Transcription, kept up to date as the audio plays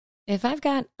If I've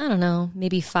got, I don't know,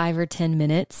 maybe 5 or 10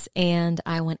 minutes and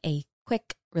I want a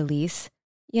quick release,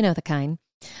 you know the kind,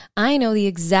 I know the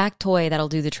exact toy that'll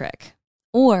do the trick.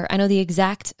 Or I know the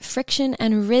exact friction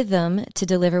and rhythm to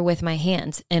deliver with my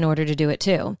hands in order to do it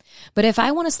too. But if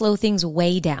I want to slow things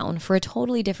way down for a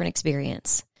totally different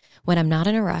experience, when I'm not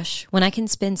in a rush, when I can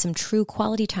spend some true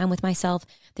quality time with myself,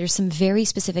 there's some very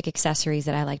specific accessories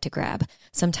that I like to grab.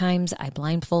 Sometimes I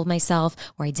blindfold myself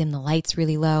or I dim the lights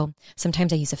really low.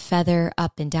 Sometimes I use a feather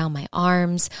up and down my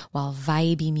arms while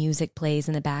vibey music plays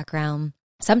in the background.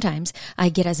 Sometimes I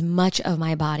get as much of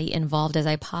my body involved as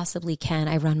I possibly can.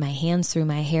 I run my hands through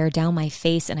my hair, down my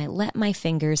face, and I let my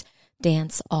fingers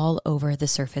dance all over the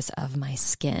surface of my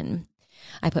skin.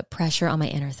 I put pressure on my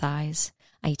inner thighs.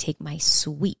 I take my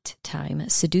sweet time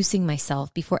seducing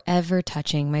myself before ever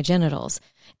touching my genitals.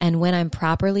 And when I'm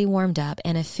properly warmed up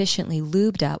and efficiently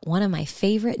lubed up, one of my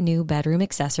favorite new bedroom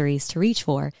accessories to reach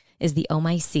for is the Oh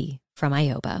My C from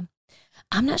Ioba.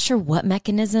 I'm not sure what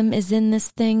mechanism is in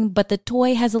this thing, but the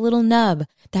toy has a little nub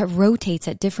that rotates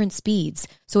at different speeds,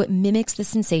 so it mimics the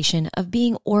sensation of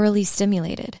being orally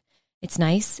stimulated. It's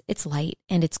nice, it's light,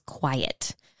 and it's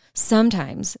quiet.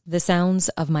 Sometimes the sounds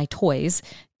of my toys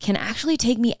can actually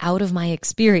take me out of my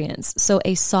experience, so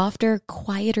a softer,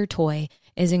 quieter toy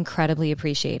is incredibly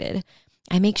appreciated.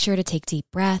 I make sure to take deep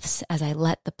breaths as I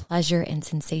let the pleasure and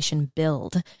sensation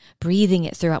build, breathing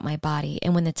it throughout my body.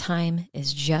 And when the time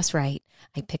is just right,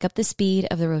 I pick up the speed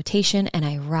of the rotation and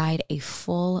I ride a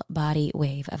full body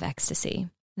wave of ecstasy.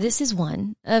 This is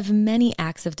one of many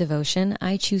acts of devotion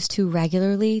I choose to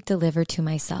regularly deliver to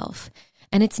myself.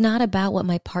 And it's not about what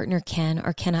my partner can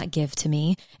or cannot give to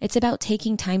me. It's about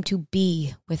taking time to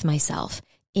be with myself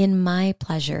in my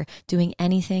pleasure, doing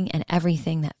anything and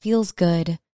everything that feels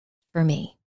good for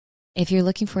me. If you're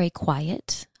looking for a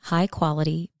quiet, high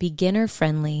quality, beginner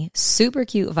friendly, super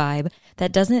cute vibe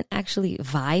that doesn't actually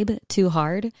vibe too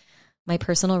hard, my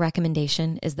personal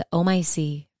recommendation is the Oh My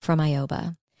C from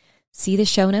Ioba. See the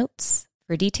show notes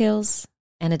for details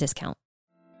and a discount.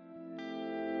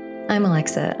 I'm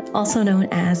Alexa, also known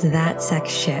as That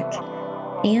Sex Chick.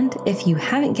 And if you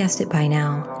haven't guessed it by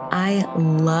now, I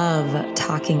love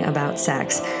talking about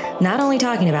sex. Not only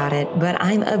talking about it, but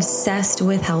I'm obsessed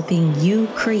with helping you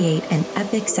create an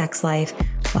epic sex life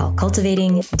while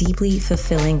cultivating deeply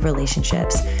fulfilling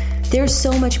relationships. There's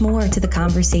so much more to the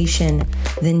conversation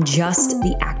than just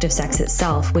the act of sex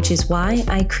itself, which is why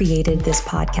I created this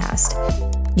podcast.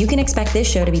 You can expect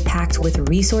this show to be packed with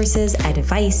resources,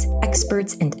 advice,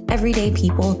 experts, and everyday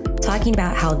people talking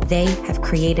about how they have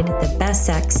created the best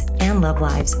sex and love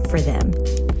lives for them.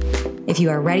 If you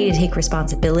are ready to take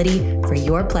responsibility for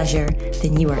your pleasure,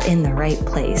 then you are in the right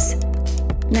place.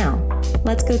 Now,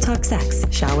 let's go talk sex,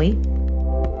 shall we?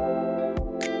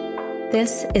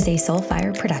 This is a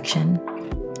Soulfire production.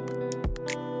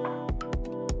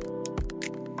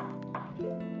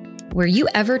 Were you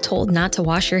ever told not to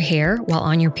wash your hair while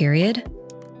on your period?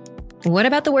 What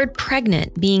about the word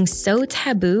pregnant being so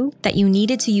taboo that you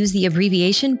needed to use the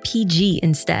abbreviation PG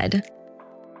instead?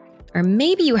 Or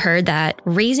maybe you heard that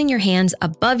raising your hands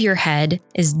above your head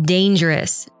is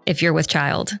dangerous if you're with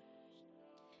child.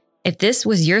 If this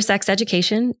was your sex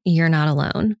education, you're not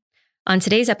alone. On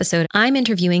today's episode, I'm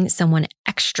interviewing someone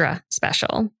extra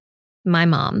special, my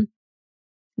mom.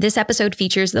 This episode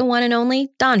features the one and only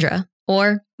Dondra,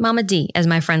 or Mama D, as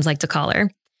my friends like to call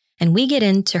her. And we get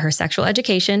into her sexual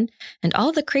education and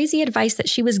all the crazy advice that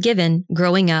she was given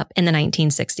growing up in the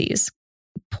 1960s.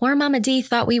 Poor Mama D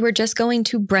thought we were just going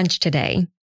to brunch today,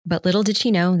 but little did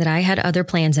she know that I had other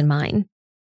plans in mind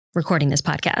recording this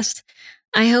podcast.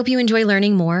 I hope you enjoy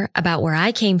learning more about where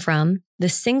I came from, the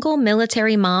single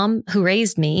military mom who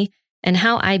raised me, and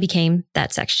how I became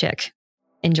that sex chick.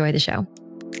 Enjoy the show.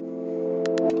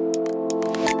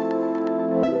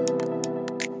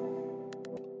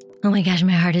 Oh my gosh,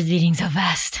 my heart is beating so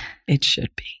fast. It should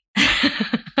be.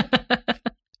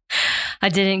 I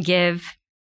didn't give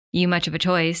you much of a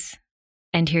choice.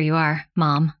 And here you are,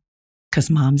 Mom. Because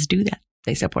moms do that.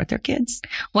 They support their kids.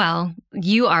 Well,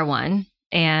 you are one.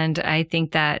 And I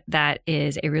think that that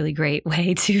is a really great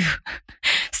way to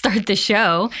start the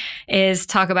show, is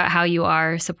talk about how you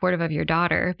are supportive of your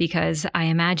daughter, because I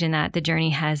imagine that the journey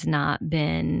has not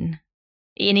been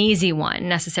an easy one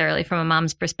necessarily from a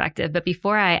mom's perspective. But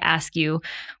before I ask you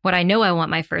what I know I want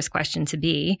my first question to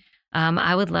be,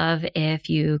 I would love if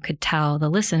you could tell the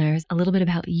listeners a little bit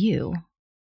about you.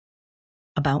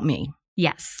 About me.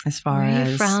 Yes. As far Where as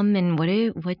are you from and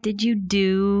what did you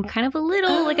do? Kind of a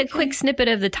little, like a quick snippet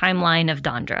of the timeline of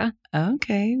Dondra.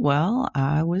 Okay. Well,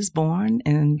 I was born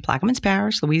in Plaquemines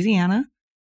Parish, Louisiana,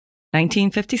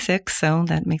 1956. So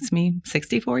that makes me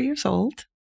 64 years old.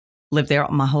 lived there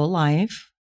my whole life.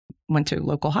 Went to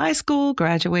local high school,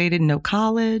 graduated, no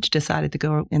college, decided to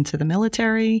go into the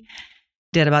military.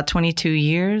 Did about 22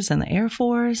 years in the Air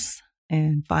Force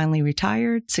and finally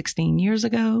retired 16 years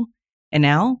ago. And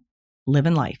now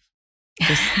living life.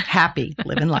 Just happy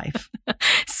living life.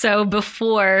 So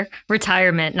before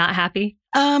retirement, not happy?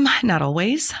 Not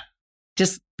always.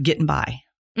 Just getting by.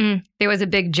 There was a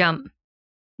big jump.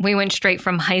 We went straight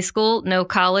from high school, no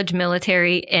college,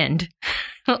 military, end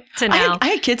to now. I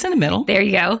had kids in the middle. There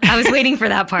you go. I was waiting for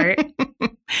that part.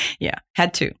 Yeah,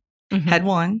 had two. Had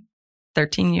one.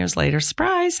 13 years later,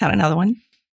 surprise, had another one.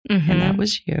 And that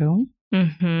was you.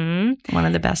 One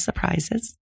of the best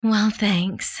surprises. Well,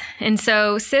 thanks. And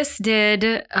so Sis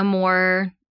did a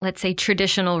more, let's say,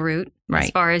 traditional route as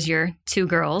far as your two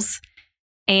girls.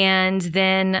 And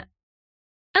then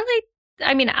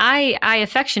I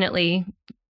affectionately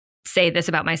say this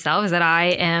about myself, is that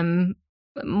I am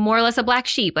more or less a black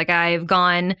sheep. Like I've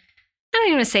gone, I don't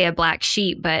even want to say a black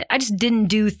sheep, but I just didn't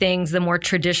do things the more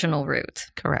traditional route.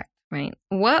 Correct. Right.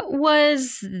 What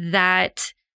was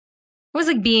that? What was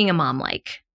like being a mom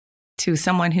like? To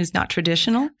someone who's not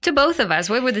traditional? To both of us.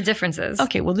 What were the differences?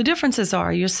 Okay. Well, the differences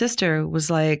are your sister was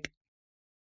like,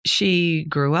 she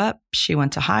grew up, she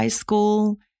went to high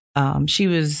school. She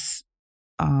was,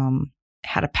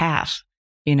 had a path,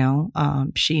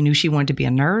 she knew she wanted to be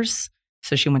a nurse.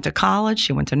 So she went to college,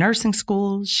 she went to nursing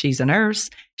school. She's a nurse.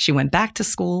 She went back to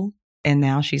school and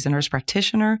now she's a nurse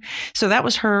practitioner. So that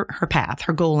was her path,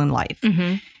 her goal in life.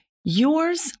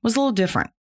 Yours was a little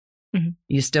different.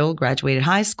 You still graduated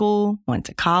high school, went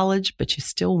to college, but you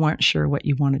still weren't sure what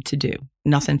you wanted to do.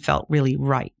 Nothing felt really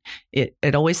right.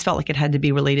 It always felt like it had to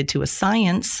be related to a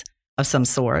science of some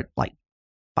sort, like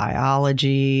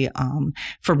biology,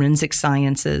 forensic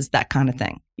sciences, that kind of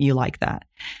thing. You like that.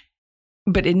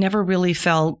 But it never really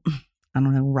felt,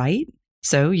 right.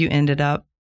 So you ended up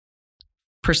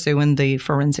pursuing the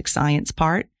forensic science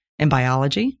part in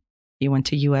biology. You went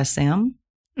to USM,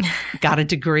 got a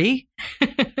degree,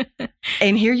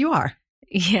 and here you are.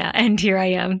 Yeah, and here I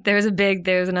am. There's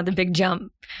another big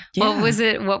jump. Yeah. What was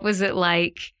it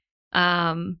like?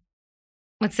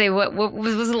 Let's say, what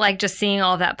was it like just seeing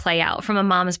all that play out from a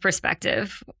mom's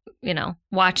perspective?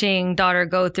 Watching daughter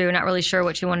go through, not really sure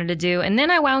what she wanted to do. And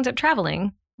then I wound up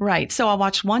traveling. Right. So I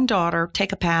watched one daughter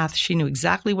take a path. She knew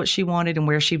exactly what she wanted and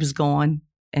where she was going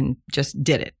and just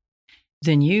did it.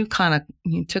 Then you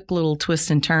took little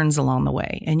twists and turns along the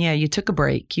way. And yeah, you took a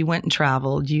break. You went and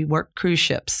traveled. You worked cruise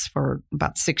ships for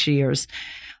about 6 years.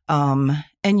 And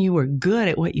you were good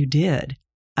at what you did.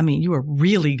 I mean, you were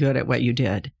really good at what you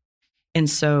did. And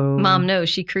so Mom knows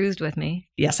she cruised with me.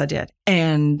 Yes, I did.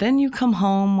 And then you come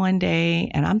home one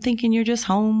day and I'm thinking you're just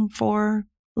home for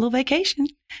a little vacation.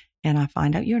 And I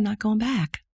find out you're not going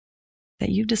back, that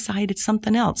you decided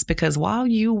something else because while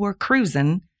you were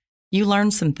cruising, you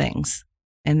learned some things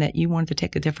and that you wanted to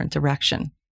take a different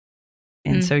direction.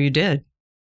 And so you did.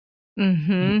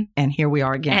 And here we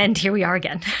are again.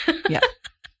 Yeah.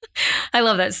 I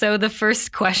love that. So the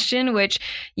first question, which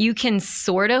you can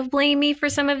sort of blame me for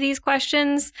some of these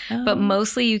questions, but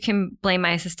mostly you can blame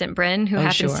my assistant, Bryn, who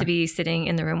happens to be sitting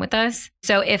in the room with us.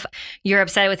 So if you're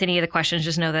upset with any of the questions,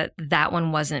 just know that that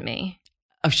one wasn't me.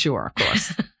 Oh, sure. Of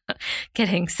course.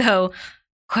 Kidding. So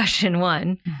question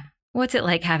one, what's it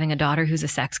like having a daughter who's a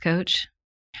sex coach?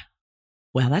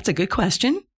 Well, that's a good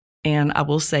question. And I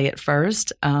will say it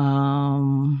first.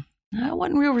 I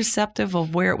wasn't real receptive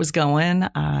of where it was going.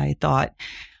 I thought,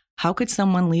 how could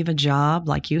someone leave a job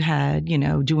like you had,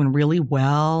 doing really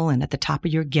well and at the top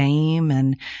of your game?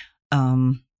 And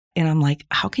I'm like,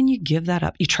 how can you give that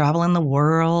up? You travel in the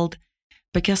world,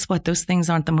 but guess what? Those things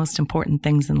aren't the most important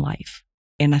things in life.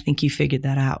 And I think you figured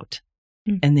that out.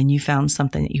 And then you found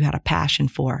something that you had a passion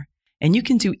for. And you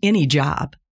can do any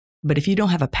job, but if you don't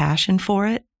have a passion for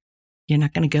it, you're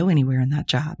not going to go anywhere in that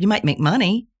job. You might make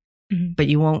money, but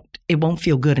it won't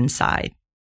feel good inside.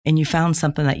 And you found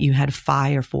something that you had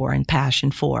fire for and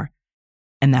passion for.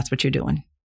 And that's what you're doing.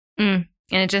 And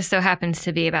it just so happens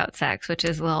to be about sex, which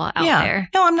is a little out there.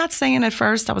 No, I'm not saying at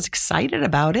first I was excited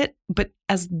about it. But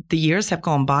as the years have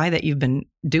gone by that you've been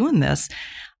doing this,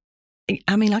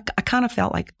 I mean, I kind of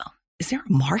felt like, is there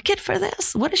a market for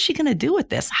this? What is she going to do with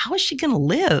this? How is she going to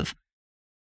live?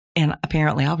 And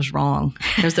apparently I was wrong.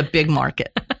 There's a big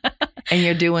market. And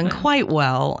you're doing quite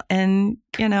well. And,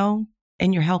 and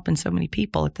you're helping so many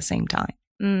people at the same time.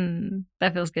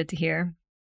 That feels good to hear.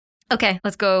 Okay,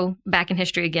 let's go back in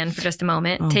history again for just a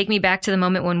moment. Take me back to the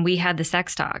moment when we had the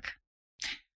sex talk.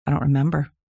 I don't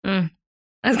remember. I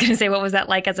was going to say, what was that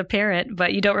like as a parent?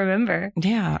 But you don't remember.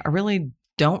 Yeah, I really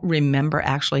don't remember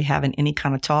actually having any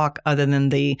kind of talk other than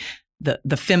the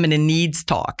the feminine needs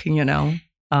talk,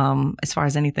 as far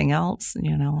as anything else,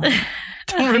 I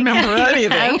don't remember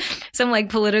anything. Some like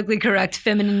politically correct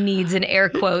feminine needs in air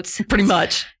quotes. Pretty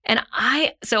much. And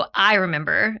I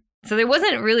remember, so there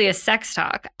wasn't really a sex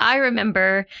talk. I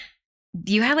remember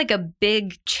you had like a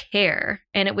big chair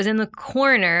and it was in the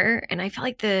corner and I felt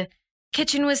like the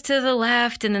kitchen was to the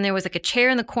left and then there was like a chair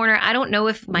in the corner. I don't know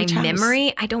if my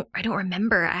memory, I don't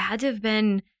remember. I had to have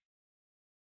been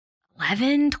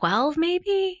 11, 12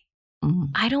 maybe.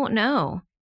 I don't know.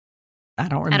 I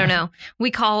don't remember. I don't know.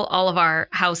 We call all of our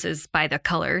houses by the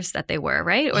colors that they were,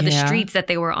 right? Or the streets that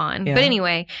they were on. Yeah. But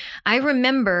anyway, I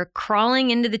remember crawling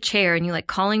into the chair and you like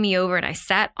calling me over and I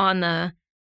sat on the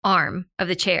arm of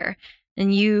the chair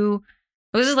and it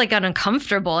was just like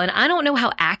uncomfortable. And I don't know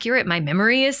how accurate my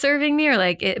memory is serving me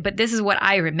but this is what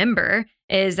I remember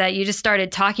is that you just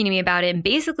started talking to me about it and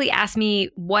basically asked me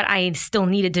what I still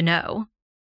needed to know.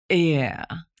 Yeah.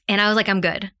 And I was like, I'm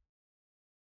good.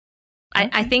 Okay.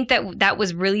 I think that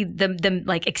was really the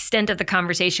like extent of the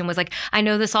conversation was like, I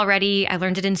know this already. I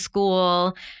learned it in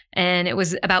school and it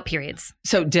was about periods.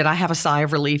 So did I have a sigh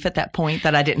of relief at that point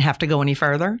that I didn't have to go any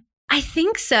further? I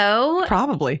think so.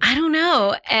 Probably. I don't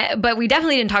know. But we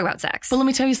definitely didn't talk about sex. Well, let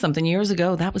me tell you something. Years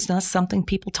ago, that was not something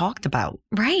people talked about.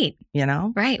 Right.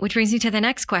 Right. Which brings me to the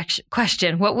next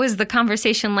question. What was the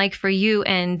conversation like for you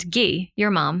and Guy,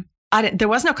 your mom? There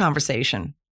was no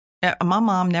conversation. My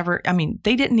mom never,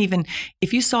 they didn't even,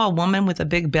 if you saw a woman with a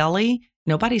big belly,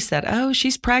 nobody said, oh,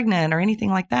 she's pregnant or anything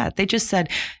like that. They just said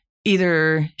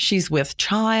either she's with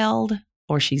child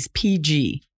or she's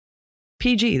PG.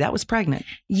 PG, that was pregnant.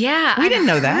 Yeah. We didn't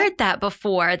know that. I heard that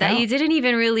before, that you didn't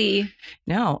even really.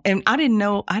 No. And I didn't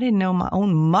know my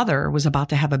own mother was about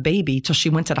to have a baby till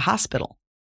she went to the hospital.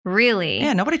 Really?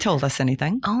 Yeah, nobody told us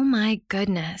anything. Oh my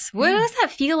goodness. What does that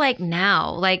feel like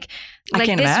now? Like I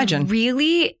can't imagine.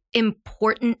 Really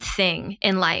important thing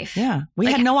in life. Yeah,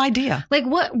 we had no idea. Like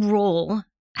what role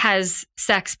has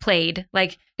sex played?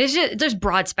 Like there's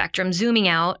broad spectrum, zooming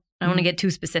out. I don't want to get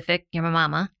too specific. You're my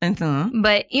mama. Mm-hmm.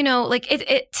 But, like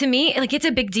it to me, like it's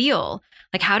a big deal.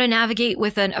 Like how to navigate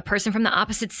with a person from the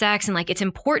opposite sex. And like it's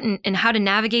important and how to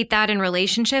navigate that in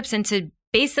relationships and to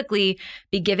basically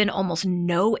be given almost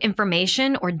no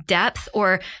information or depth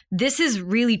or this is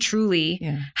really truly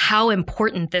how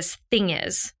important this thing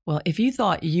is. Well, if you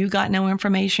thought you got no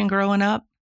information growing up,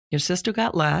 your sister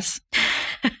got less.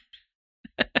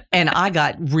 And I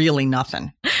got really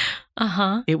nothing.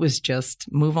 Uh-huh. It was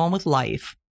just move on with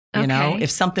life. You know,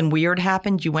 if something weird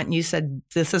happened, you went and you said,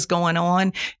 this is going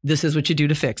on. This is what you do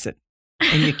to fix it.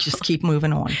 And you just keep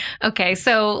moving on. Okay.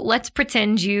 So let's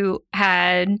pretend you're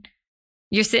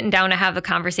sitting down to have a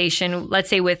conversation, let's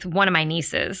say with one of my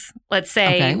nieces. Let's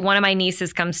say one of my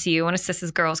nieces comes to you, one of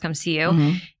Sis's girls comes to you.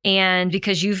 Mm-hmm. And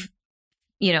because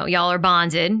y'all are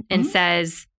bonded and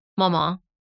says, Mama,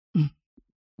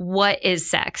 what is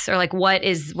sex? Or what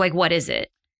is it?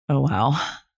 Oh, wow.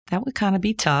 That would kind of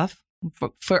be tough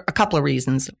for a couple of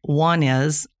reasons. One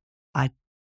is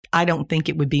I don't think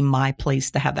it would be my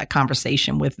place to have that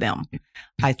conversation with them.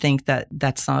 I think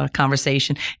that's not a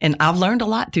conversation. And I've learned a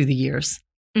lot through the years.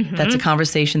 Mm-hmm. That's a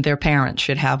conversation their parents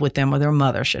should have with them or their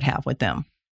mother should have with them.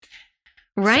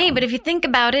 Right. So, but if you think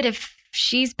about it, if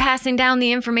she's passing down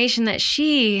the information that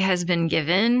she has been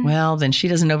given. Well, then she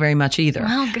doesn't know very much either.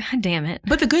 Well, God damn it.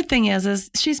 But the good thing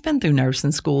is she's been through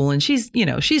nursing school and she's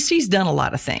done a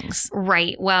lot of things.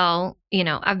 Right. Well,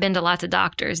 I've been to lots of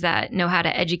doctors that know how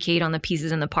to educate on the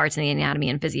pieces and the parts in the anatomy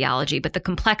and physiology, but the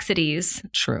complexities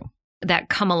that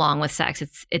come along with sex,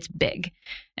 it's big.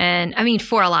 And I mean,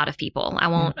 for a lot of people, I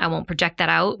won't project that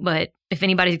out, but if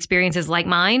anybody's experience is like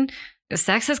mine,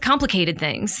 sex has complicated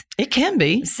things. It can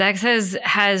be. Sex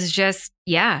has just,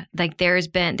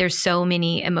 there's so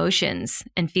many emotions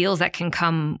and feels that can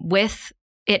come with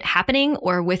it happening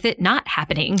or with it not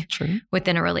happening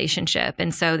within a relationship.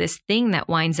 And so this thing that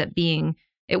winds up being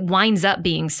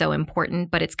so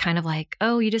important, but it's kind of like,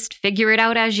 oh, you just figure it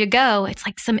out as you go. It's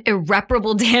like some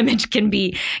irreparable damage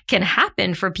can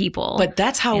happen for people. But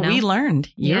that's how we learned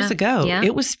years ago. Yeah.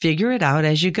 It was figure it out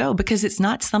as you go because it's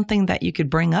not something that you could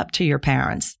bring up to your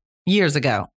parents years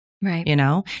ago. Right.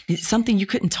 It's something you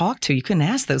couldn't talk to. You couldn't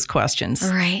ask those questions.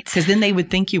 Right. Because then they would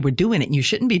think you were doing it and you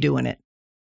shouldn't be doing it.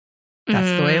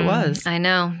 That's the way it was. I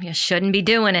know. You shouldn't be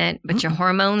doing it, but your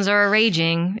hormones are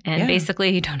raging and basically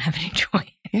you don't have any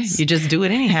choice. Yeah, you just do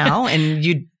it anyhow and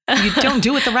you don't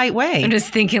do it the right way. I'm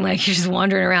just thinking you're just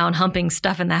wandering around humping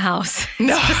stuff in the house.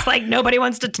 No. It's just like nobody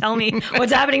wants to tell me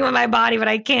what's happening with my body, but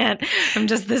I can't. I'm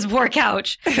just this poor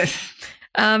couch.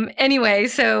 Anyway,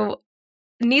 so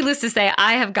needless to say,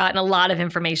 I have gotten a lot of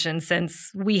information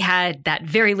since we had that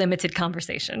very limited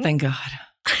conversation. Thank God.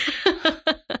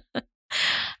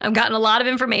 I've gotten a lot of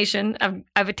information.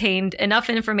 I've attained enough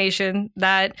information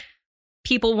that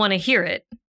people want to hear it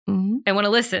and want to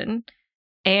listen.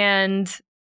 And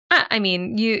I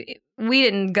mean, we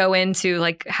didn't go into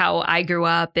like how I grew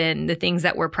up and the things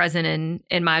that were present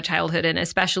in my childhood and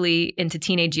especially into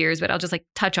teenage years, but I'll just like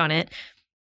touch on it.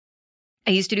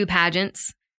 I used to do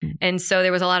pageants. And so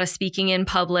there was a lot of speaking in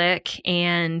public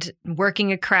and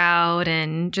working a crowd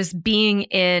and just being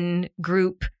in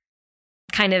group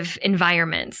kind of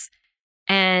environments.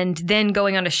 And then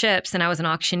going onto ships, and I was an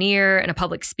auctioneer and a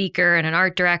public speaker and an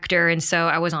art director. And so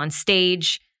I was on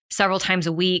stage several times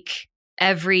a week,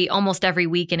 almost every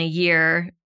week in a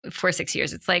year for 6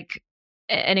 years. It's like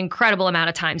an incredible amount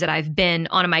of times that I've been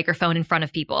on a microphone in front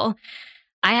of people.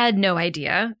 I had no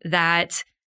idea that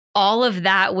all of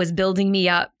that was building me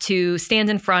up to stand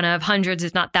in front of hundreds,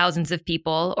 if not thousands of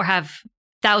people, or have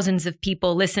thousands of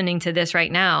people listening to this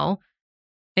right now.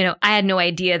 You know, I had no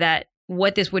idea that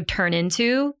what this would turn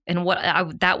into and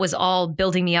what that was all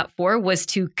building me up for was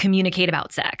to communicate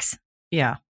about sex.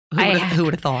 Yeah. Who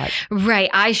would have thought? Right.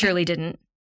 I surely didn't.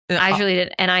 I surely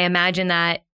didn't. And I imagine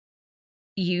that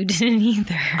you didn't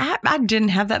either. I didn't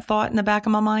have that thought in the back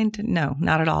of my mind. No,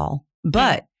 not at all.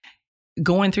 But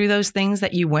going through those things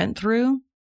that you went through,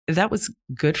 that was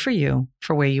good for you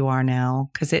for where you are now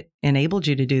because it enabled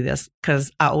you to do this.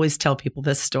 Because I always tell people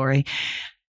this story.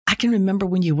 I can remember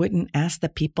when you wouldn't ask the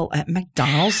people at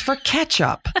McDonald's for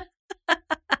ketchup.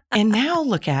 And now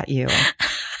look at you.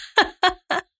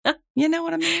 You know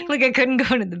what I mean? Like I couldn't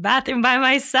go to the bathroom by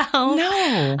myself.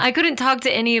 No. I couldn't talk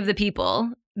to any of the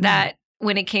people that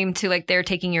when it came to like they're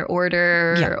taking your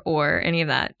order or any of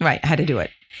that. Right. I had to do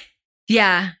it.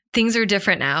 Yeah. Things are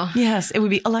different now. Yes. It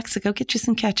would be, Alexa, go get you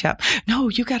some ketchup. No,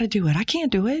 you got to do it. I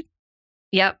can't do it.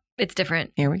 Yep. It's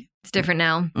different. Here we go. It's different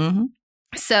now. Mm-hmm.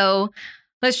 So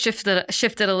let's shift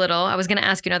it a little. I was going to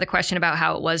ask you another question about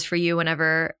how it was for you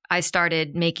whenever I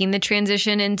started making the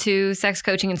transition into sex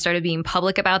coaching and started being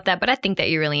public about that. But I think that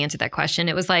you really answered that question.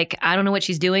 It was like, I don't know what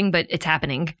she's doing, but it's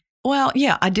happening. Well,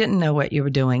 yeah, I didn't know what you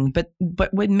were doing, but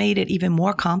what made it even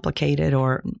more complicated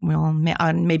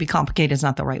maybe complicated is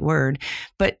not the right word,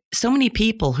 but so many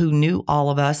people who knew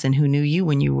all of us and who knew you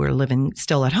when you were living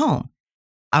still at home,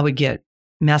 I would get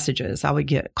messages. I would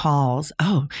get calls.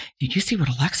 Oh, did you see what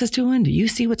Alexa's doing? Do you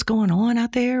see what's going on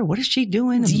out there? What is she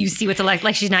doing? Do you see what's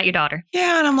like she's not your daughter?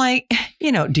 Yeah. And I'm like,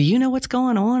 do you know what's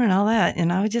going on and all that?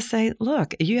 And I would just say,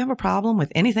 look, if you have a problem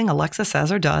with anything Alexa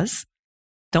says or does,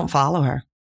 don't follow her.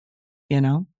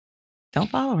 Don't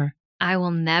follow her. I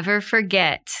will never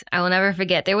forget.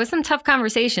 There was some tough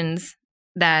conversations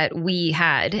that we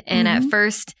had. And at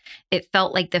first it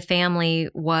felt like the family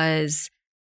was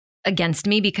against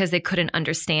me because they couldn't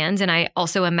understand. And I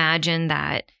also imagine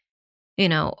that,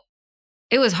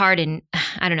 it was hard and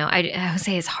I don't know, I would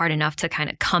say it's hard enough to kind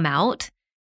of come out.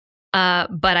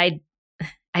 But I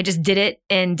just did it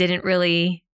and didn't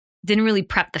really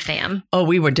prep the fam. Oh,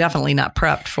 we were definitely not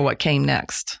prepped for what came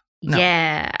next. No.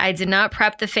 Yeah, I did not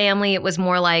prep the family. It was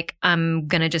more like I'm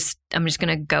just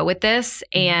gonna go with this,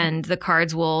 and the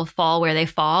cards will fall where they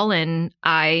fall, and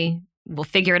I will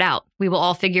figure it out. We will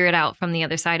all figure it out from the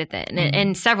other side of it.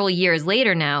 And several years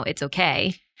later now, it's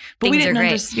okay. But we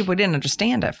didn't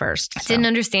understand at first. So. Didn't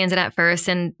understand it at first,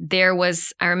 and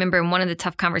I remember in one of the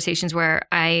tough conversations where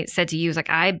I said to you, like,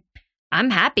 I'm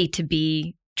happy to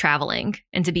be traveling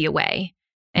and to be away,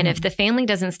 and if the family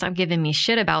doesn't stop giving me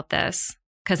shit about this.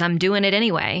 Because I'm doing it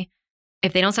anyway.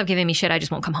 If they don't stop giving me shit, I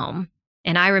just won't come home.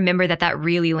 And I remember that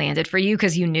really landed for you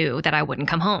because you knew that I wouldn't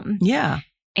come home. Yeah.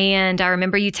 And I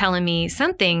remember you telling me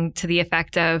something to the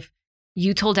effect of,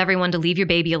 you told everyone to leave your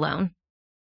baby alone.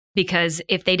 Because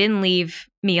if they didn't leave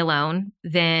me alone,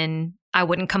 then I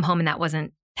wouldn't come home and that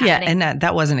wasn't happening. Yeah, and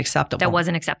that wasn't acceptable. That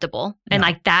wasn't acceptable. No. And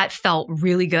like that felt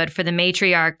really good for the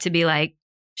matriarch to be like,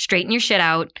 straighten your shit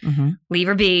out, leave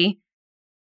her be.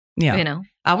 Yeah.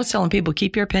 I was telling people,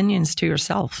 keep your opinions to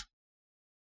yourself.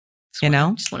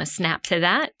 Just want to snap to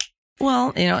that.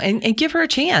 Well, and give her a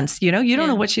chance. You don't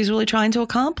know what she's really trying to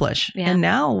accomplish. Yeah. And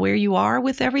now where you are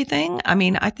with everything, I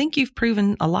mean, I think you've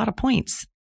proven a lot of points.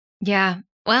 Yeah.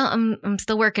 Well, I'm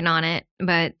still working on it,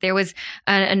 but there was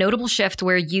a notable shift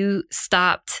where you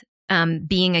stopped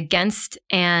being against,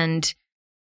 and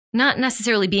not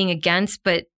necessarily being against,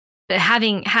 but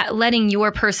letting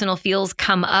your personal feels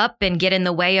come up and get in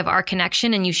the way of our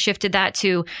connection. And you shifted that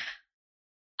to,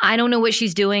 I don't know what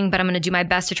she's doing, but I'm going to do my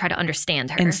best to try to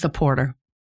understand her. And support her.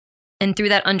 And through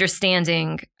that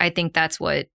understanding, I think that's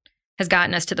what has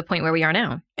gotten us to the point where we are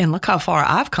now. And look how far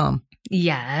I've come.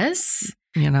 Yes.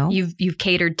 You've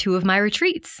catered 2 of my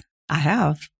retreats. I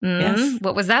have. Yes.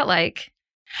 What was that like?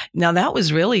 Now that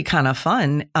was really kind of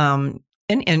fun. And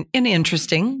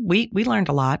interesting. We learned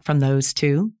a lot from those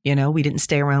 2. We didn't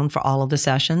stay around for all of the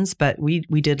sessions, but we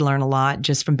did learn a lot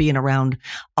just from being around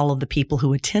all of the people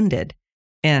who attended.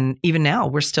 And even now,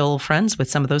 we're still friends with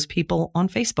some of those people on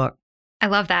Facebook. I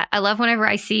love that. I love whenever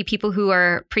I see people who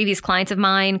are previous clients of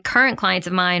mine, current clients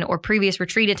of mine, or previous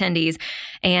retreat attendees,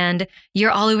 and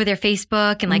you're all over their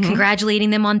Facebook and like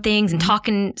congratulating them on things and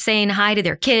talking, saying hi to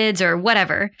their kids or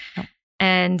whatever. Yep.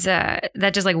 And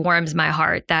that just like warms my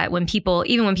heart that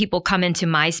even when people come into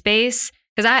my space,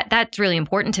 because that's really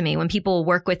important to me, when people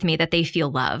work with me, that they feel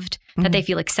loved, that they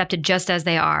feel accepted just as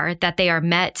they are, that they are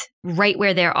met right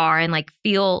where they are and like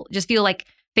feel like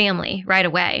family right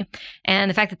away. And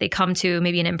the fact that they come to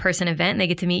maybe an in-person event and they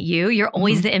get to meet you, you're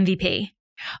always the MVP.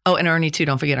 Oh, and Ernie too.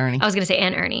 Don't forget Ernie. I was going to say,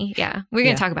 and Ernie. Yeah. We're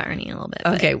going to talk about Ernie in a little bit.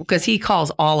 Okay. Because he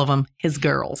calls all of them his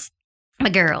girls. My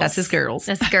girls. That's his girls.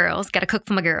 That's girls. Got to cook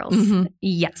for my girls.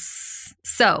 Yes.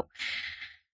 So,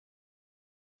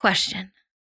 question.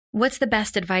 What's the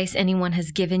best advice anyone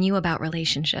has given you about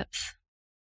relationships?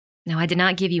 Now, I did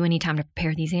not give you any time to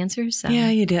prepare these answers. So. Yeah,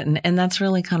 you didn't. And that's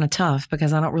really kind of tough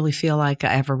because I don't really feel like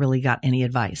I ever really got any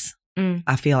advice.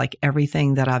 I feel like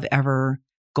everything that I've ever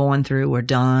gone through or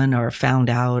done or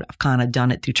found out, I've kind of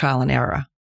done it through trial and error.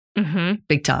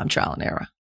 Big time trial and error.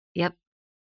 Yep.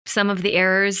 Some of the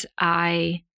errors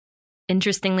I,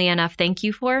 interestingly enough, thank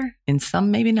you for. And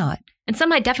some maybe not. And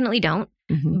some I definitely don't.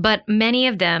 But many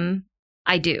of them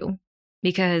I do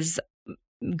because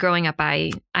growing up,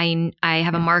 I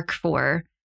have a mark for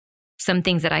some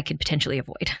things that I could potentially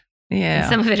avoid. Yeah. And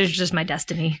some of it is just my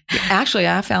destiny. Actually,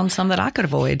 I found some that I could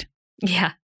avoid.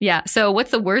 Yeah. Yeah. So what's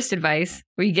the worst advice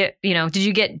where you get, did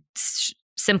you get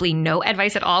simply no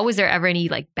advice at all? Was there ever any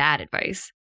like bad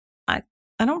advice?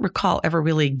 I don't recall ever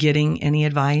really getting any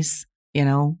advice,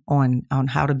 on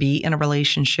how to be in a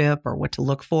relationship or what to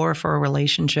look for a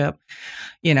relationship.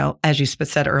 As you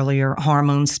said earlier,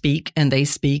 hormones speak and they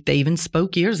speak. They even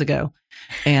spoke years ago.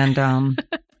 And,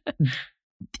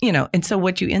 and so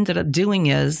what you ended up doing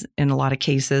is, in a lot of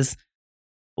cases,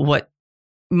 what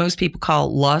most people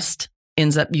call lust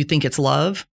ends up, you think it's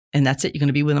love and that's it. You're going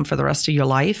to be with them for the rest of your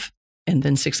life. And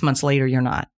then 6 months later, you're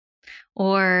not.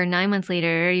 Or 9 months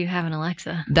later, you have an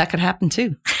Alexa. That could happen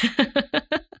too.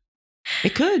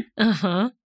 It could.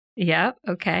 Yeah.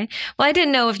 Okay. Well, I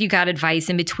didn't know if you got advice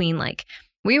in between, like,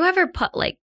 were you ever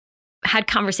had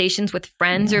conversations with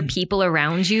friends or people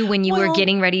around you when you were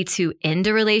getting ready to end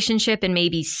a relationship and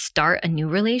maybe start a new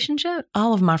relationship?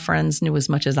 All of my friends knew as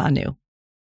much as I knew.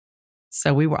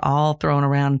 So we were all throwing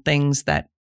around things that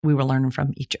we were learning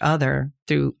from each other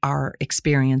through our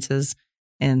experiences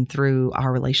and through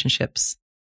our relationships,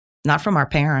 not from our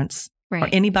parents or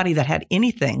anybody that had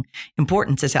anything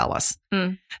important to tell us.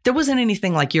 There wasn't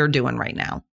anything like you're doing right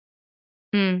now,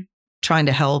 trying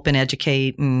to help and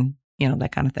educate and,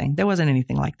 that kind of thing. There wasn't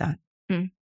anything like that.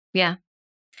 Yeah.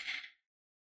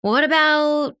 What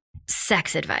about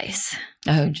sex advice?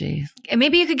 Oh, geez.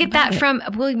 Maybe you could get that from,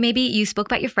 maybe you spoke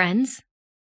about your friends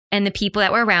and the people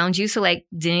that were around you. So like,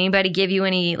 did anybody give you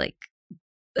any, like,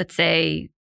 let's say,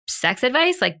 sex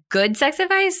advice, like good sex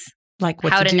advice? Like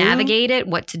what how to to do? navigate it,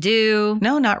 what to do?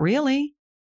 No, not really.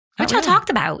 What y'all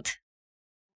talked about?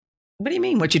 What do you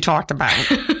mean what you talked about?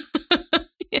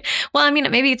 Well, I mean,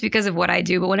 maybe it's because of what I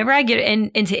do, but whenever I get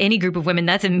into any group of women,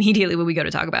 that's immediately what we go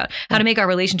to talk about. How to make our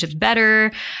relationships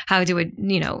better, how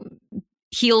to,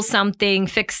 heal something,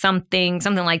 fix something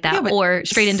like that, or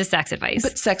straight into sex advice.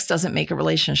 But sex doesn't make a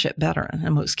relationship better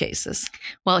in most cases.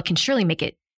 Well, it can surely make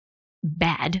it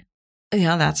bad.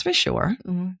 Yeah, that's for sure.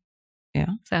 Yeah.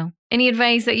 So any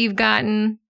advice that you've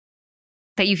gotten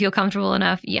that you feel comfortable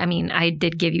enough? I mean, I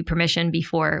did give you permission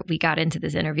before we got into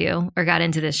this interview or got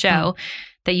into this show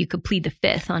that you could plead the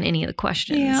fifth on any of the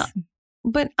questions. Yeah.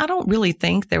 But I don't really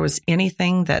think there was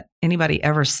anything that anybody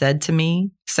ever said to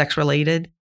me, sex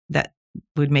related, that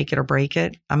would make it or break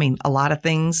it. I mean, a lot of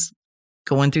things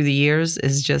going through the years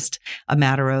is just a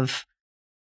matter of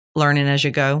learning as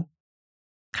you go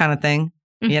kind of thing.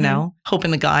 Hoping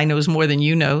the guy knows more than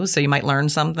you know, so you might learn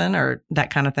something or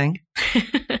that kind of thing.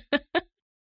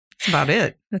 That's about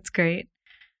it. That's great.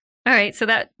 All right. So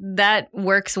that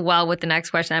works well with the next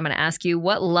question I'm going to ask you.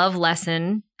 What love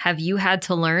lesson have you had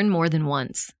to learn more than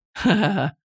once?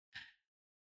 Well,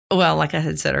 like I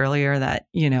had said earlier, that,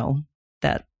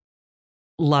 that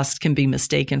lust can be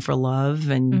mistaken for love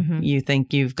and you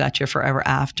think you've got your forever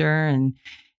after. And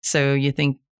so you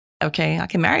think, okay, I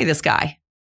can marry this guy.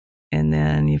 And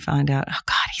then you find out, oh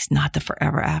God, he's not the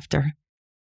forever after.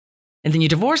 And then you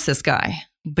divorce this guy,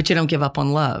 but you don't give up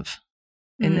on love.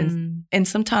 And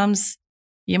sometimes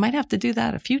you might have to do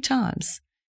that a few times.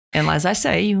 And as I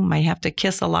say, you might have to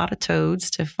kiss a lot of toads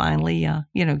to finally,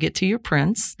 get to your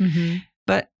prince. Mm-hmm.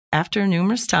 But after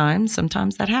numerous times,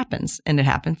 sometimes that happens. And it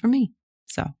happened for me.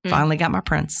 So finally got my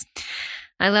prince.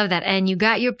 I love that. And you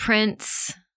got your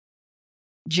prince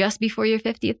just before your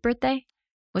 50th birthday?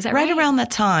 Was that right? Right around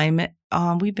that time.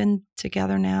 We've been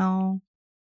together now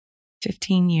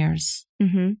 15 years.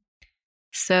 Mm-hmm.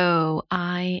 So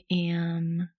I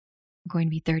am going to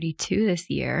be 32 this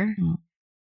year. Mm.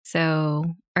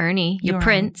 So Ernie, your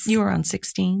prince. You were on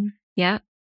 16. Yeah.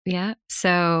 Yeah.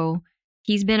 So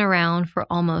he's been around for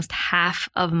almost half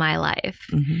of my life.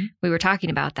 Mm-hmm. We were talking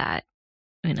about that.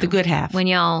 The good half. When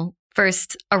y'all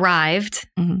first arrived,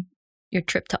 your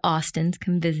trip to Austin to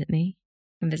come visit me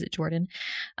and visit Jordan.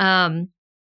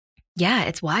 Yeah,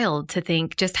 it's wild to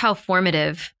think just how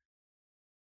formative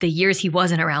the years he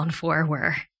wasn't around for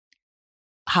were.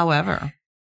 However,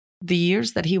 the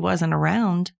years that he wasn't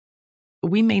around,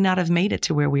 we may not have made it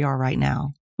to where we are right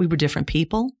now. We were different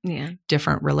people,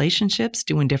 different relationships,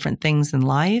 doing different things in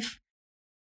life.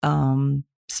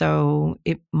 So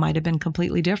it might have been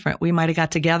completely different. We might have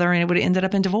got together and it would have ended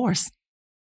up in divorce.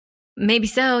 Maybe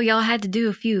so. Y'all had to do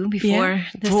a few before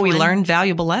we learned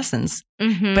valuable lessons.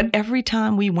 Mm-hmm. But every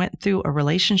time we went through a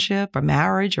relationship, a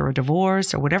marriage, or a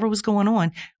divorce, or whatever was going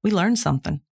on, we learned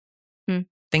something.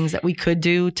 Things that we could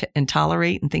do and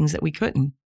tolerate and things that we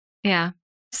couldn't. Yeah.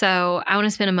 So I want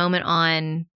to spend a moment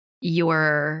on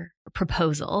your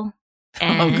proposal.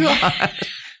 Oh, God.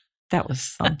 That was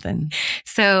something.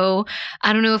 So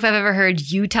I don't know if I've ever heard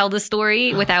you tell the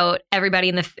story without everybody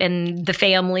in the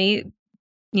family,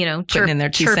 in their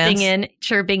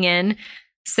chirping in,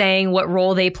 saying what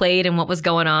role they played and what was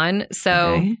going on.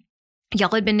 So y'all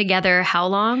had been together how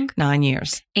long? 9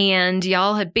 years. And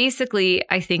y'all had basically,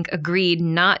 I think, agreed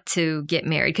not to get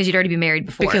married because you'd already been married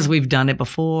before. Because we've done it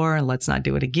before and let's not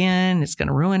do it again. It's going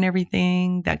to ruin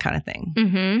everything, that kind of thing.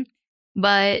 Mm-hmm.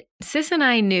 But Sis and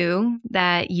I knew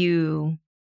that you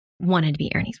wanted to be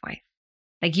Ernie's wife.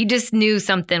 Like you just knew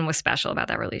something was special about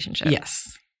that relationship.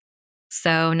 Yes.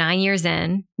 So 9 years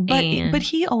in. But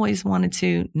he always wanted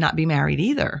to not be married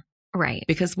either. Right.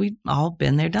 Because we've all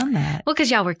been there, done that. Well,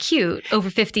 because y'all were cute, over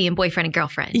 50 and boyfriend and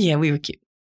girlfriend. Yeah, we were cute.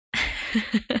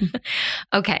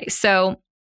 Okay. So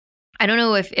I don't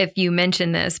know if you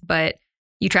mentioned this, but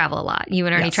you travel a lot. You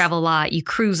and Ernie travel a lot. You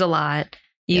cruise a lot.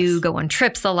 You go on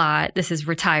trips a lot. This is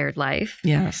retired life.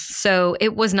 Yes. So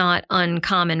it was not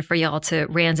uncommon for y'all to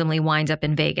randomly wind up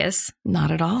in Vegas.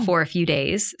 Not at all. For a few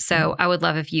days. So I would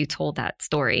love if you told that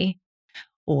story.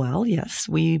 Well, yes,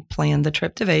 we planned the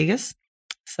trip to Vegas.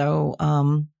 So,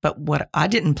 but what I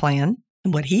didn't plan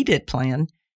and what he did plan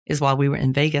is while we were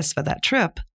in Vegas for that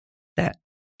trip, that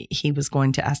he was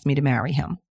going to ask me to marry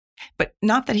him. But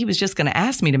not that he was just going to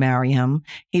ask me to marry him.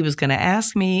 He was going to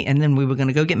ask me and then we were going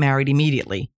to go get married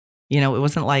immediately. It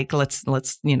wasn't like, let's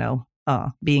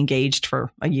be engaged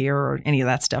for a year or any of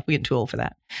that stuff. We get too old for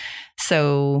that.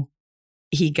 So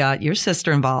he got your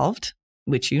sister involved,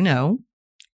 which and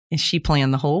she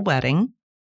planned the whole wedding.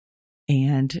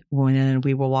 And when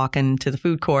we were walking to the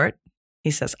food court,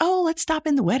 he says, "Oh, let's stop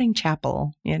in the wedding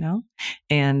chapel,"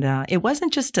 And it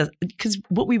wasn't just because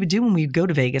what we would do when we would go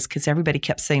to Vegas, because everybody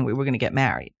kept saying we were going to get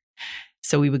married.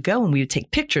 So we would go and we would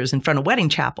take pictures in front of wedding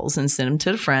chapels and send them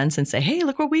to the friends and say, "Hey,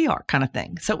 look where we are," kind of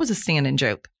thing. So it was a stand-in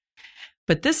joke.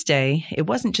 But this day, it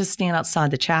wasn't just stand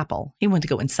outside the chapel. He wanted to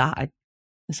go inside.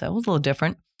 So it was a little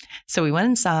different. So we went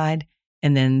inside.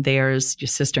 And then there's your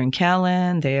sister and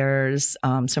Kellen. There's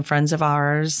some friends of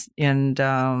ours. And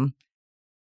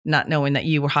not knowing that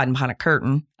you were hiding behind a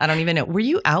curtain. I don't even know. Were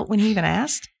you out when he even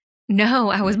asked?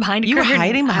 No, I was behind a curtain. You were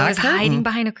hiding behind a curtain? I was hiding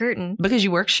behind a curtain. Because you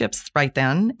worked shifts right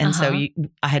then. And so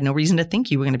I had no reason to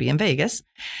think you were going to be in Vegas.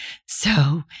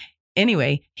 So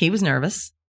anyway, he was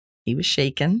nervous. He was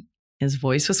shaking. His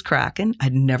voice was cracking.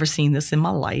 I'd never seen this in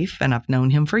my life. And I've known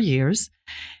him for years.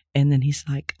 And then he's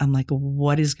like, I'm like,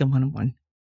 what is going on?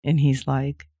 And he's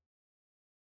like,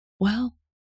 well,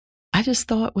 I just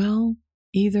thought,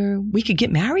 either we could get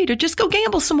married or just go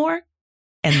gamble some more.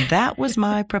 And that was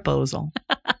my proposal.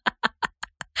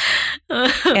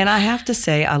 And I have to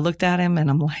say, I looked at him and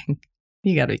I'm like,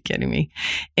 you got to be kidding me.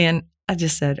 And I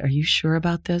just said, are you sure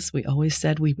about this? We always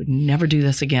said we would never do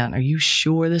this again. Are you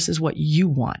sure this is what you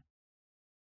want?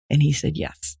 And he said,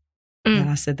 yes. And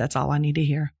I said, that's all I need to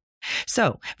hear.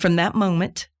 So from that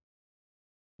moment,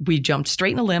 we jumped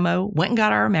straight in a limo, went and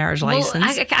got our marriage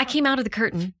license. I came out of the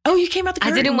curtain. Oh, you came out the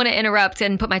curtain. I didn't want to interrupt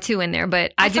and put my two in there,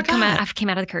 but I came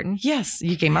out of the curtain. Yes,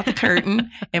 you came out the curtain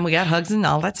and we got hugs and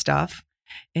all that stuff.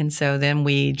 And so then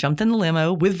we jumped in the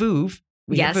limo with Vuv,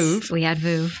 We had VOOV. We had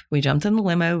VOOV. We jumped in the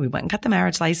limo. We went and got the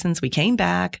marriage license. We came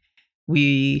back.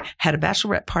 We had a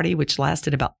bachelorette party, which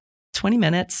lasted about 20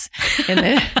 minutes. And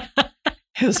then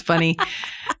it was funny.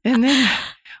 And then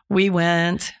we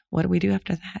went, what did we do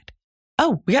after that?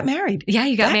 Oh, we got married. Yeah,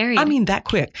 you got married. I mean, that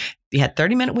quick. You had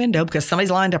 30-minute window because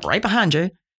somebody's lined up right behind you,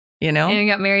 you know? And you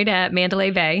got married at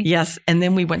Mandalay Bay. Yes. And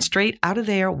then we went straight out of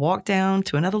there, walked down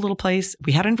to another little place.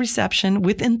 We had a reception.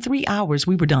 Within 3 hours,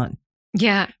 we were done.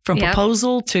 Yeah. From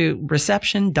proposal to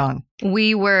reception, done.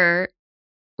 We were,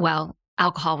 well,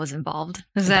 alcohol was involved.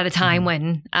 This was at a time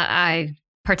when I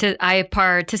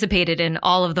participated in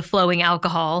all of the flowing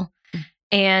alcohol.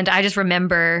 And I just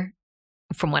remember,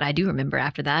 from what I do remember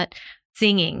after that,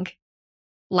 singing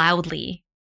loudly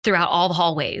throughout all the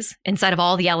hallways, inside of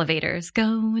all the elevators,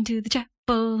 go into the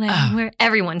chapel, and where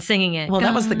everyone's singing it. Well,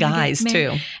 that was the guys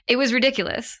too. It was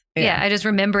ridiculous. Yeah, I just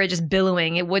remember it just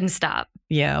billowing. It wouldn't stop.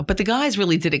 Yeah, but the guys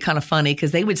really did it kind of funny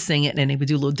because they would sing it and they would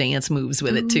do little dance moves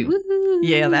with it too. Ooh.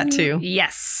 Yeah, that too.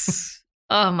 Yes.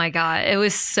 Oh my God. It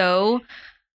was so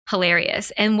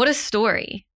hilarious. And what a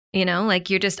story, you know, like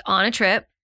you're just on a trip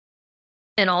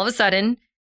and all of a sudden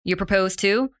you're proposed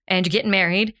to and you're getting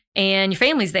married and your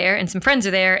family's there and some friends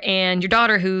are there and your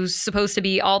daughter, who's supposed to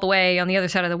be all the way on the other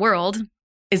side of the world,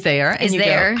 is there. And is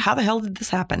there. Go, how the hell did this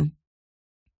happen?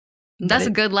 That's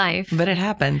a good life. But it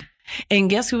happened. And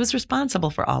guess who was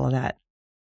responsible for all of that?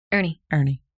 Ernie.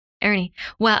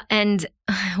 Well,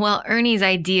 Ernie's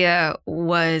idea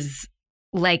was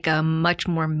like a much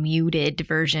more muted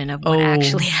version of what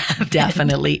actually happened.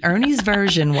 Definitely. Ernie's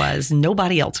version was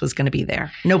nobody else was going to be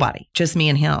there. Nobody. Just me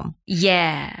and him.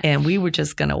 Yeah. And we were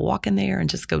just going to walk in there and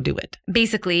just go do it.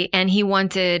 Basically. And he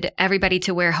wanted everybody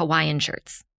to wear Hawaiian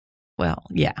shirts. Well,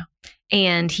 yeah.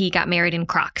 And he got married in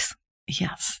Crocs.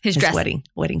 Yes. His dress.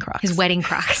 Wedding Crocs. His wedding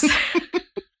Crocs.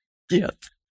 Yes.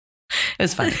 It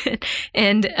was fun.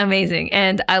 And amazing.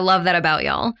 And I love that about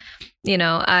y'all. You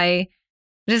know, I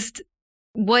just,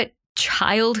 what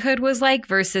childhood was like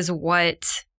versus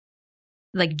what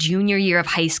like junior year of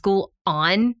high school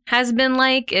on has been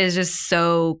like is just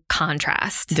so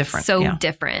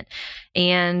different.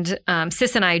 And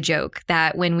Sis and I joke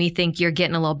that when we think you're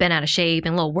getting a little bent out of shape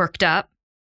and a little worked up,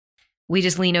 we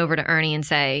just lean over to Ernie and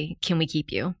say, can we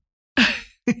keep you?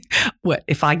 What,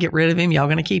 if I get rid of him, y'all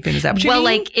going to keep him? Is that what you mean? Well,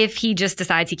 like if he just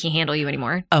decides he can't handle you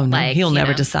anymore. Oh, no, like, he'll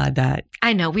never decide that.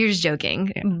 I know, we were just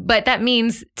joking. Yeah. But that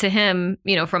means to him,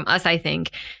 you know, from us, I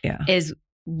think, is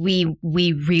we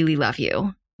really love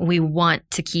you. We want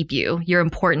to keep you. You're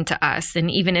important to us. And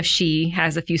even if she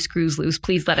has a few screws loose,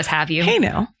 please let us have you. Hey,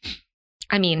 now.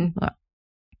 I mean,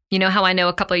 you know how I know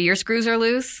a couple of your screws are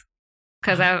loose?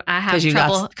 Because I have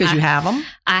trouble. Because you have them?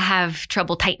 I have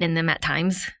trouble tightening them at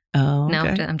times. Oh,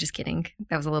 okay. No, I'm just kidding.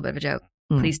 That was a little bit of a joke.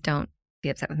 Please don't be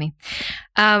upset with me.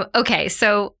 Okay,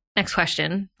 so next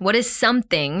question. What is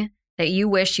something that you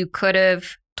wish you could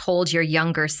have told your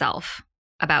younger self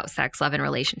about sex, love, and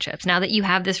relationships? Now that you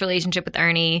have this relationship with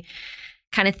Ernie,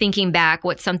 kind of thinking back,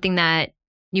 what's something that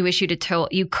you wish you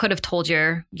could have told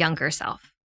your younger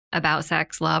self about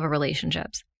sex, love, or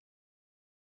relationships?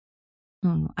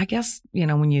 I guess, you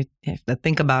know, when you have to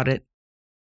think about it,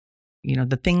 you know,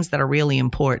 the things that are really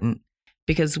important,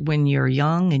 because when you're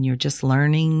young and you're just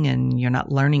learning and you're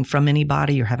not learning from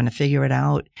anybody, you're having to figure it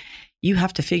out. You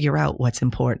have to figure out what's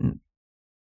important.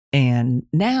 And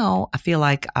now I feel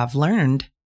like I've learned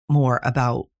more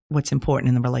about what's important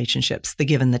in the relationships, the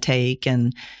give and the take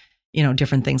and, you know,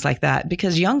 different things like that.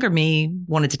 Because younger me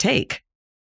wanted to take.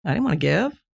 I didn't want to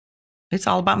give. It's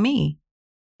all about me.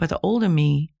 But the older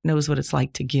me knows what it's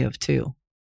like to give too.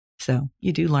 So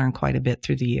you do learn quite a bit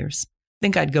through the years. I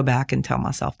think I'd go back and tell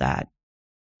myself that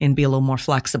and be a little more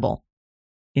flexible,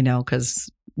 you know,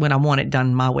 because when I want it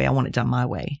done my way, I want it done my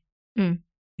way. And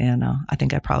I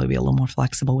think I'd probably be a little more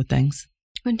flexible with things.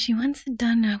 When she wants it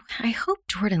done, I hope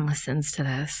Jordan listens to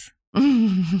this.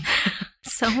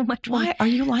 So much. Why are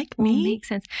you like me? Makes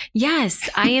sense. Yes,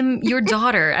 I am your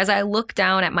daughter. As I look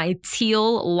down at my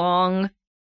teal long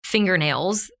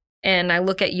fingernails and I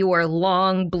look at your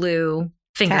long blue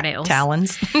fingernails.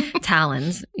 Talons.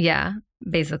 Talons. Yeah,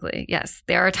 basically. Yes.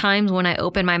 There are times when I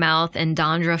open my mouth and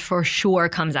Dondra for sure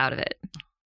comes out of it.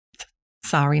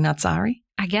 Sorry, not sorry.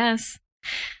 I guess.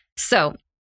 So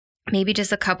maybe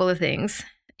just a couple of things.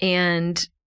 And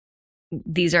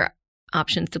these are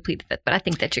options to plead the fifth, but I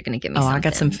think that you're going to give me something. I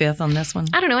got some fifth on this one.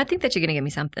 I don't know. I think that you're going to give me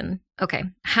something. Okay.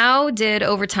 How did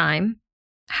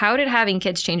having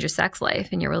kids change your sex life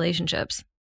and your relationships?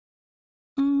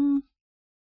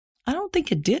 I don't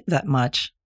think it did that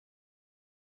much.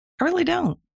 I really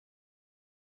don't.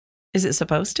 Is it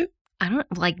supposed to? I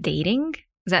don't like dating.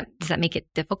 Does that make it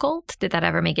difficult? Did that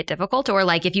ever make it difficult? Or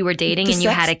like if you were dating and you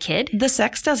had a kid? The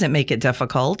sex doesn't make it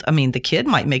difficult. I mean, the kid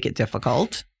might make it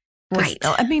difficult. Right.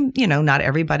 I mean, not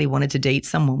everybody wanted to date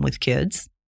someone with kids,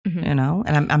 and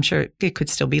I'm sure it could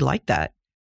still be like that.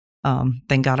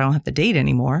 Thank God I don't have to date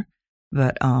anymore.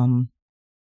 But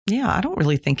yeah, I don't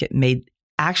really think it made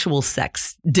actual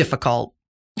sex difficult.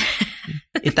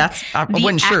 If that's, I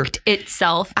wasn't sure. The act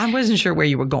itself. I wasn't sure where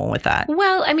you were going with that.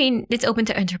 Well, I mean, it's open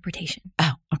to interpretation.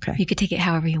 Oh, okay. You could take it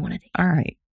however you want to take it. All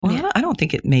right. Well, yeah. I don't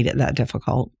think it made it that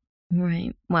difficult.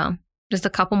 Right. Well, just a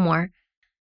couple more.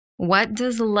 What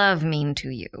does love mean to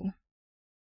you?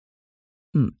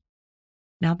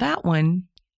 Now that one,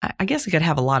 I guess I could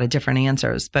have a lot of different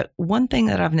answers, but one thing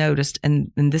that I've noticed,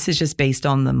 and this is just based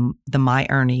on the My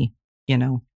Ernie,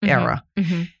 era,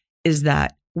 is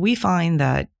that we find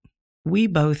that we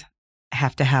both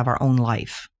have to have our own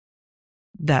life,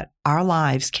 that our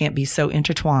lives can't be so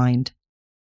intertwined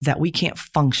that we can't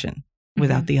function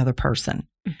without the other person.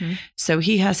 So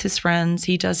he has his friends,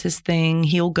 he does his thing,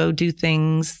 he'll go do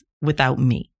things without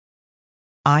me.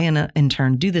 I, in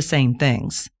turn, do the same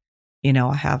things.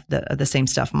 I have the same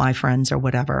stuff, my friends or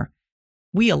whatever.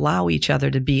 We allow each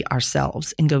other to be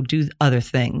ourselves and go do other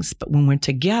things. But when we're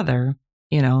together,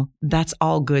 that's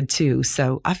all good too.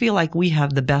 So I feel like we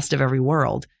have the best of every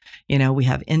world. We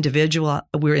have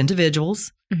we're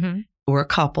individuals, we're a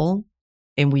couple,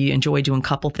 and we enjoy doing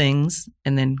couple things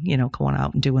and then, going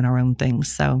out and doing our own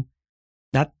things. So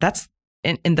that's,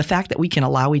 and the fact that we can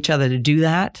allow each other to do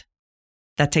that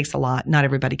takes a lot. Not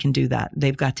everybody can do that.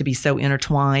 They've got to be so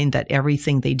intertwined that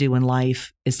everything they do in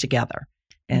life is together.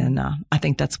 And I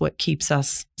think that's what keeps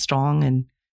us strong. And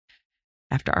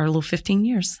after our little 15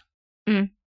 years.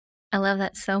 I love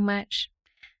that so much.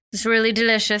 It's really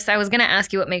delicious. I was going to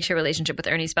ask you what makes your relationship with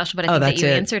Ernie special, but I think that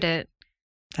you answered it.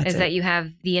 That you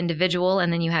have the individual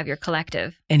and then you have your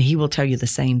collective. And he will tell you the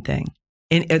same thing.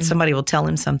 And somebody will tell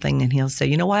him something and he'll say,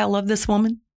 you know why I love this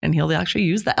woman? And he'll actually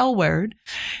use the L word.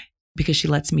 Because she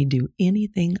lets me do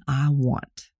anything I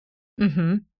want.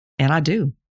 And I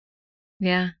do.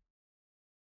 Yeah.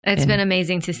 It's been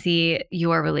amazing to see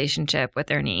your relationship with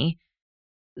Ernie,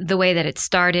 the way that it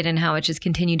started and how it just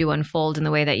continued to unfold in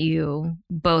the way that you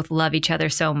both love each other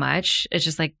so much. It's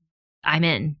just like, I'm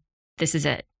in. This is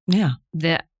it. Yeah.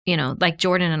 Like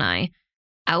Jordan and I,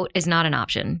 out is not an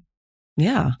option.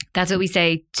 Yeah. That's what we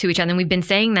say to each other. And we've been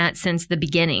saying that since the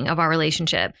beginning of our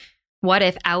relationship. What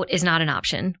if out is not an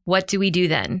option? What do we do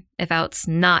then if out's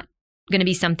not going to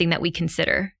be something that we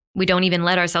consider? We don't even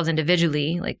let ourselves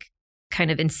individually, like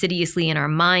kind of insidiously in our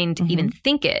mind, even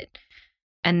think it.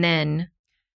 And then.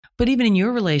 But even in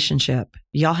your relationship,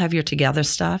 y'all have your together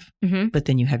stuff, but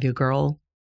then you have your girl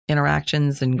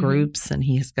interactions and groups and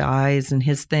he has guys and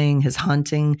his thing, his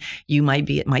hunting. It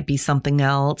might be something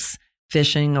else,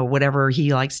 fishing or whatever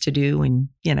he likes to do. And,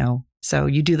 so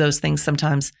you do those things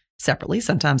sometimes separately,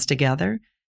 sometimes together,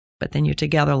 but then your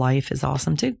together life is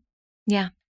awesome too. Yeah.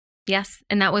 Yes.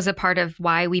 And that was a part of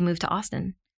why we moved to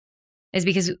Austin, is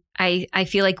because I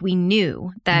feel like we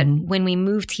knew that when we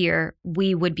moved here,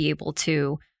 we would be able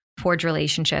to forge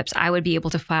relationships. I would be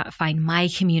able to find my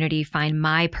community, find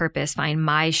my purpose, find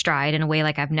my stride in a way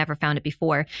like I've never found it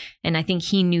before. And I think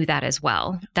he knew that as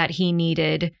well, that he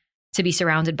needed to be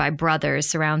surrounded by brothers,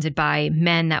 surrounded by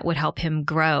men that would help him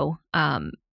grow,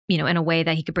 in a way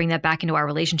that he could bring that back into our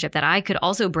relationship, that I could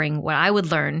also bring what I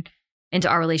would learn into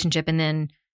our relationship, and then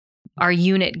our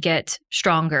unit get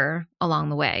stronger along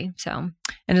the way. So,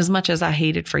 and as much as I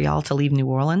hated for y'all to leave New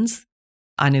Orleans,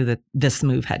 I knew that this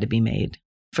move had to be made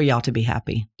for y'all to be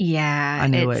happy. Yeah, I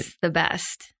knew it's the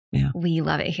best. Yeah. We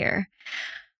love it here.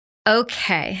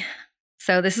 Okay.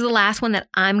 So this is the last one that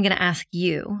I'm going to ask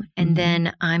you, and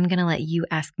then I'm going to let you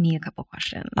ask me a couple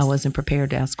questions. I wasn't prepared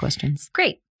to ask questions.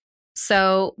 Great.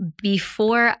 So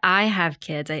before I have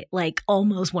kids, I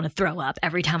almost want to throw up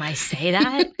every time I say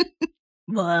that.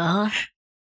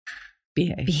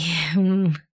 Behave.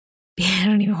 I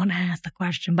don't even want to ask the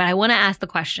question, but I want to ask the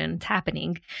question. It's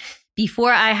happening.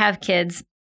 Before I have kids,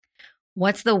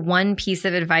 what's the one piece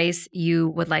of advice you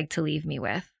would like to leave me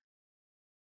with?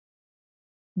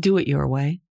 Do it your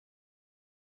way.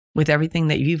 With everything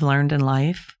that you've learned in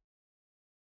life,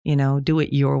 do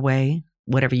it your way.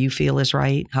 Whatever you feel is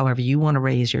right, however you want to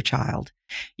raise your child.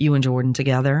 You and Jordan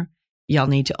together, y'all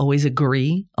need to always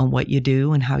agree on what you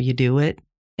do and how you do it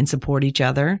and support each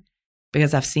other.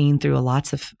 Because I've seen through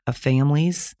lots of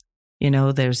families,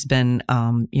 there's been,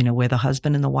 where the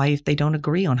husband and the wife, they don't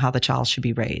agree on how the child should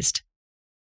be raised.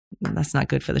 And that's not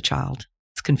good for the child.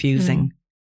 It's confusing.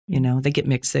 They get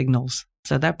mixed signals.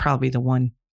 So that'd probably be the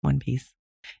one piece.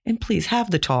 And please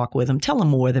have the talk with them. Tell them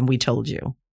more than we told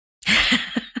you.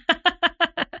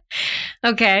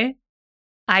 Okay.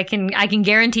 I can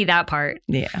guarantee that part.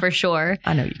 Yeah. For sure.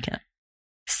 I know you can.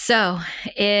 So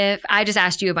if I just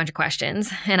asked you a bunch of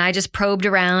questions and I just probed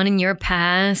around in your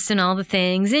past and all the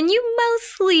things, and you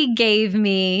mostly gave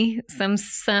me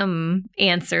some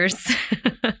answers.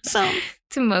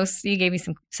 You gave me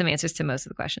some answers to most of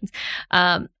the questions.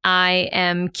 I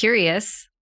am curious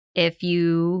if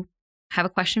you have a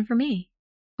question for me.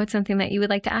 What's something that you would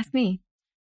like to ask me?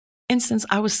 And since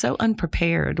I was so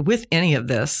unprepared with any of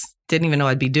this, didn't even know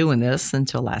I'd be doing this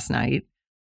until last night,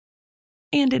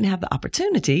 and didn't have the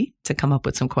opportunity to come up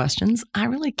with some questions, I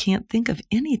really can't think of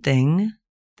anything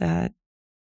that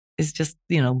is just,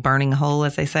 burning a hole,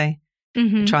 as they say,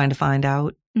 trying to find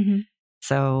out. Mm-hmm.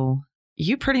 So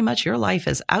you pretty much, your life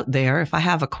is out there. If I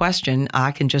have a question,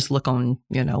 I can just look on,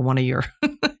 one of your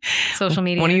social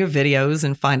media, one of your videos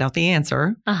and find out the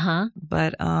answer.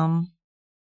 But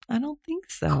I don't think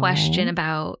so. Question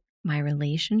about my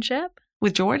relationship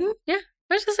with Jordan? Yeah.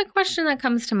 There's just a question that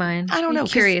comes to mind. I don't know. I'm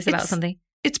curious about something.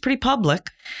 It's pretty public.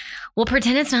 Well,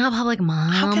 pretend it's not public,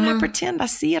 Mom. How can I pretend? I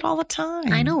see it all the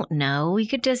time. I don't know. We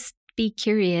could just be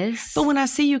curious. But when I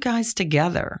see you guys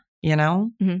together,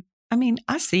 Mm-hmm. I mean,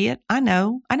 I see it. I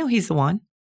know he's the one.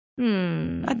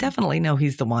 I definitely know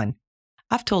he's the one.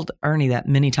 I've told Ernie that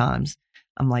many times.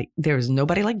 I'm like, there is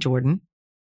nobody like Jordan.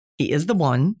 He is the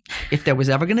one. If there was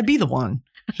ever going to be the one,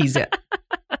 he's it.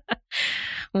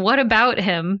 What about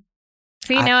him?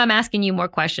 See, now I'm asking you more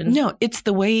questions. No, it's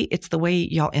the way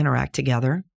y'all interact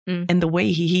together, and the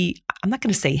way he I'm not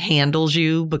going to say handles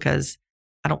you, because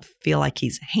I don't feel like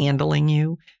he's handling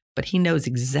you, but he knows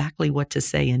exactly what to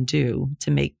say and do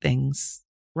to make things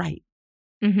right.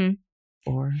 Mm-hmm.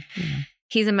 Or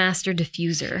he's a master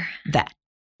diffuser. That.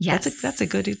 Yes, that's a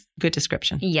good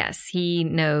description. Yes, he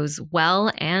knows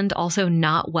well and also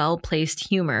not well placed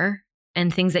humor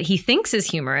and things that he thinks is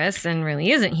humorous and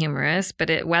really isn't humorous,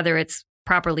 but whether it's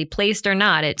properly placed or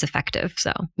not, it's effective.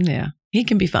 So yeah, he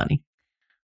can be funny.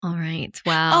 All right.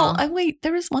 Well. Oh, wait.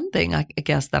 There is one thing I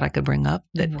guess that I could bring up.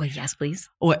 Well, yes, please.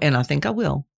 And I think I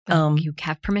will. You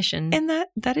have permission. And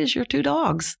that is your 2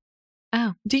 dogs.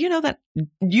 Oh. Do you know that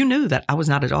you knew that I was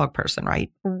not a dog person,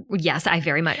 right? Yes, I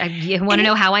very much. You want to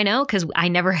know how I know? Because I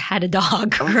never had a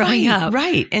dog growing up.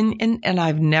 Right. And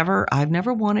I've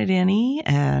never wanted any,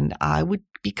 and I would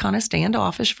be kind of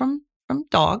standoffish from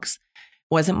dogs.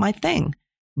 Wasn't my thing.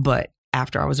 But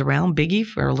after I was around Biggie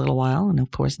for a little while, and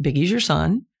of course Biggie's your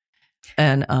son,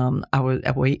 and I was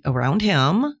around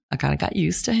him, I kind of got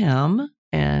used to him,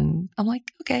 and I'm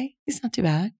like, okay, he's not too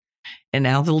bad. And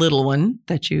now the little one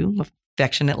that you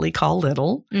affectionately call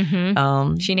Little.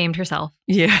 Mm-hmm. She named herself.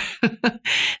 Yeah.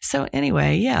 So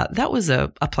anyway, yeah, that was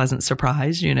a pleasant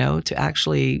surprise, to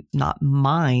actually not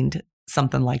mind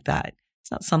something like that.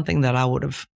 It's not something that I would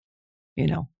have, I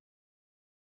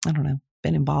don't know,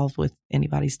 been involved with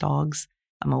anybody's dogs.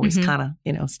 I'm always kind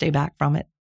of, stay back from it.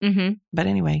 Mm-hmm. But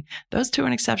anyway, those 2 are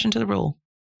an exception to the rule.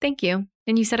 Thank you.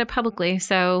 And you said it publicly.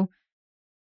 So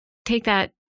take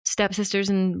that, stepsisters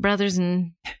and brothers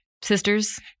and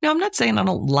sisters. No, I'm not saying I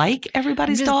don't like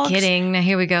everybody's I'm just dogs. Kidding. Now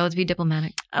here we go. Let's be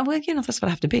diplomatic. Well, that's what I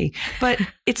have to be. But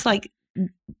it's like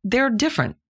they're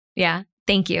different. Yeah.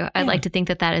 Thank you. I'd like to think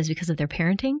that is because of their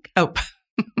parenting. Oh,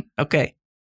 okay.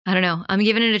 I don't know. I'm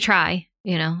giving it a try.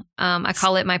 I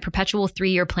call it my perpetual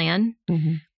 3-year plan,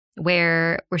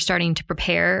 where we're starting to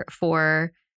prepare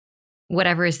for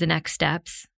whatever is the next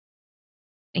steps.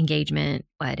 Engagement,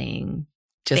 wedding,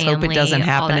 just family, hope it doesn't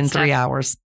happen in 3 stuff.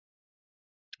 Hours.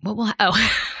 What will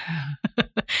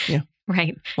Yeah.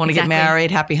 Right. Want to get married,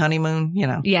 happy honeymoon,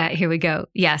 Yeah, here we go.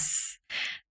 Yes.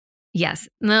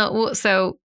 No,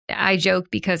 so I joke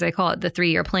because I call it the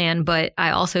 3-year plan, but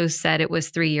I also said it was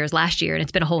 3 years last year, and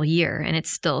it's been a whole year, and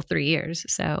it's still 3 years.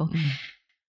 So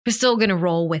we're still going to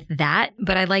roll with that.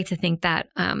 But I'd like to think that,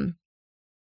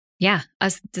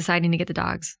 us deciding to get the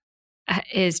dogs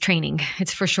is training.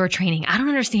 It's for sure training. I don't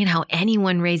understand how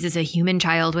anyone raises a human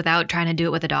child without trying to do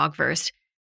it with a dog first.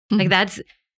 Like that's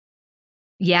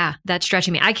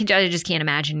stretching me. I just can't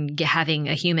imagine having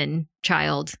a human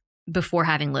child before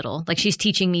having Little. Like she's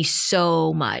teaching me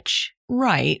so much.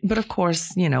 Right. But of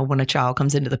course, when a child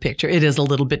comes into the picture, it is a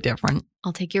little bit different.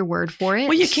 I'll take your word for it.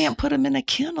 Well, you can't put them in a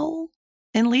kennel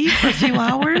and leave for a few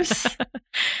hours.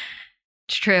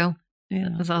 It's true. Yeah.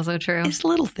 That's also true. It's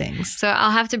little things. So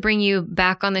I'll have to bring you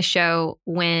back on the show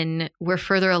when we're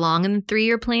further along in the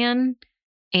 3-year plan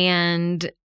and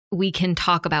we can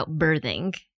talk about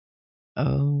birthing.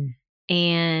 Oh.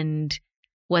 And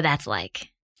what that's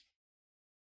like.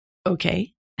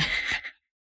 Okay.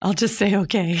 I'll just say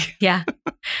okay. Yeah.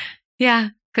 Yeah.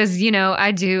 Because,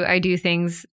 I do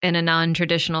things in a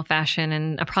non-traditional fashion,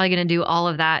 and I'm probably going to do all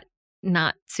of that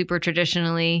not super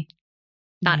traditionally,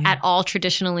 not at all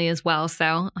traditionally as well. So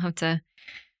I'll have to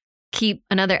keep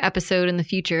another episode in the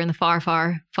future, in the far,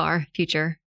 far, far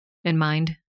future in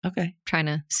mind. Okay. Trying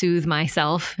to soothe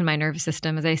myself and my nervous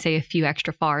system as I say a few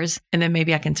extra fars. And then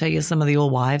maybe I can tell you some of the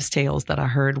old wives' tales that I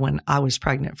heard when I was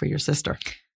pregnant for your sister.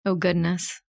 Oh,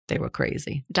 goodness. They were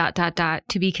crazy. ...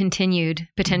 To be continued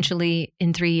potentially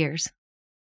in 3 years.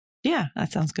 Yeah,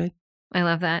 that sounds good. I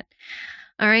love that.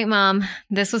 All right, Mom,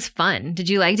 this was fun. Did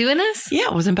you like doing this? Yeah,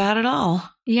 it wasn't bad at all.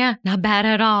 Yeah, not bad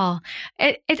at all.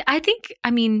 I think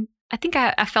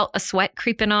I felt a sweat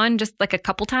creeping on just like a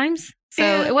couple times. So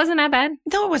It wasn't that bad.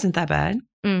 No, it wasn't that bad.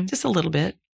 Just a little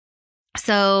bit.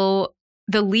 So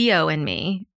the Leo in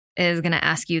me is going to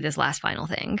ask you this last final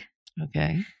thing.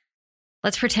 Okay.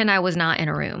 Let's pretend I was not in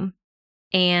a room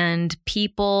and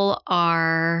people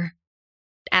are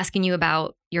asking you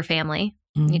about your family.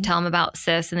 Mm-hmm. You tell them about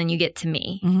sis and then you get to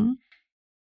me. Mm-hmm.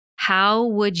 How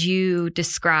would you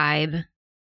describe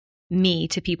me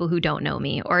to people who don't know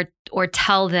me, or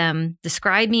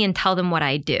describe me and tell them what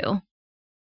I do?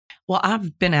 Well,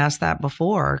 I've been asked that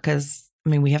before because,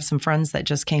 we have some friends that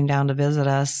just came down to visit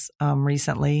us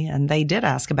recently, and they did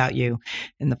ask about you.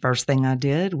 And the first thing I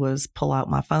did was pull out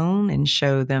my phone and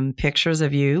show them pictures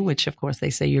of you, which of course they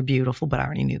say you're beautiful, but I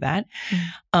already knew that.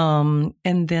 Mm-hmm.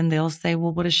 And then they'll say,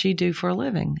 well, what does she do for a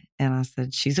living? And I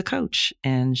said, she's a coach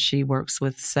and she works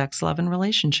with sex, love, and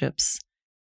relationships.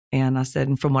 And I said,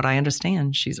 and from what I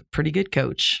understand, she's a pretty good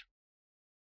coach.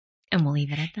 And we'll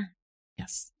leave it at that.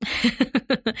 Yes.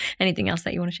 Anything else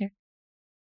that you want to share?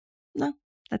 No,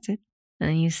 that's it. And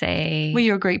then you say, well,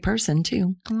 you're a great person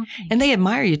too. Oh, and they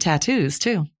admire your tattoos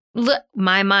too. Look,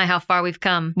 my, how far we've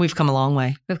come. We've come a long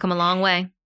way. We've come a long way.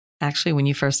 Actually, when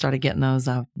you first started getting those,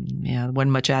 there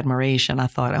wasn't much admiration. I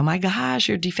thought, oh my gosh,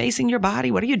 you're defacing your body.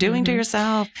 What are you doing to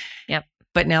yourself? Yep.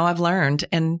 But now I've learned,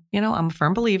 and I'm a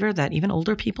firm believer that even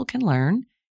older people can learn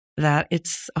that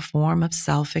it's a form of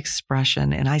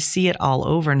self-expression. And I see it all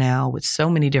over now with so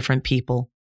many different people.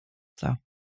 So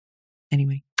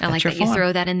anyway. I like that you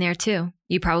throw that in there too.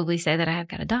 You probably say that I have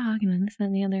got a dog and this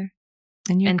and the other.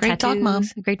 And you're a great dog mom.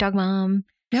 Great dog mom.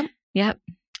 Yep.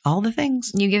 All the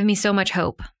things. You give me so much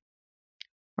hope.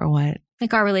 For what?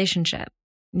 Like our relationship,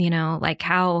 like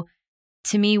how,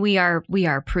 to me, we are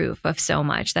proof of so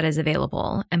much that is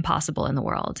available and possible in the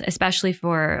world, especially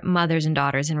for mothers and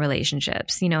daughters in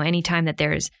relationships. Anytime that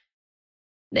there's,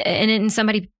 and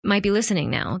somebody might be listening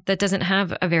now that doesn't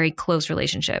have a very close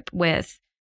relationship with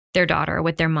their daughter,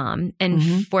 with their mom.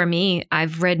 And for me,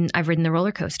 I've ridden the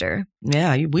roller coaster.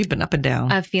 Yeah, we've been up and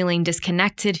down. Of feeling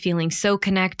disconnected, feeling so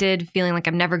connected, feeling like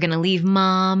I'm never going to leave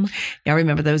mom. Yeah, I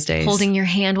remember those days. Holding your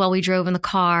hand while we drove in the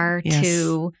car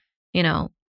to,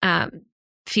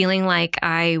 feeling like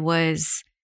I was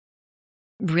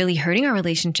really hurting our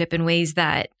relationship in ways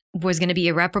that was going to be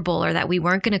irreparable, or that we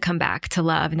weren't going to come back to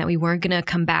love, and that we weren't going to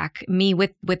come back, me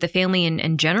with the family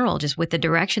in general, just with the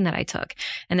direction that I took.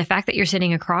 And the fact that you're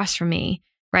sitting across from me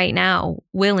right now,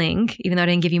 willing, even though I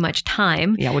didn't give you much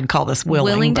time. Yeah, I wouldn't call this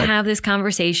willing. To have this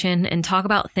conversation and talk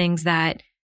about things that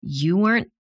you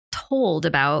weren't told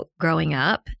about growing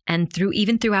up and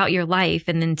throughout your life.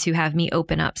 And then to have me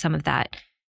open up some of that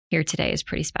here today is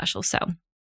pretty special. So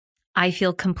I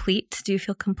feel complete. Do you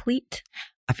feel complete?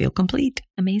 I feel complete.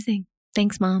 Amazing.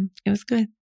 Thanks, Mom. It was good.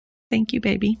 Thank you,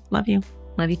 baby. Love you.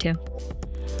 Love you too.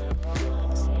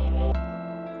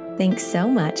 Thanks so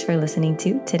much for listening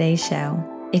to today's show.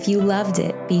 If you loved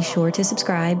it, be sure to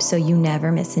subscribe so you never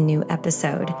miss a new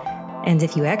episode. And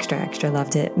if you extra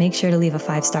loved it, make sure to leave a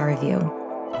 5-star review.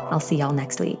 I'll see y'all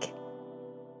next week.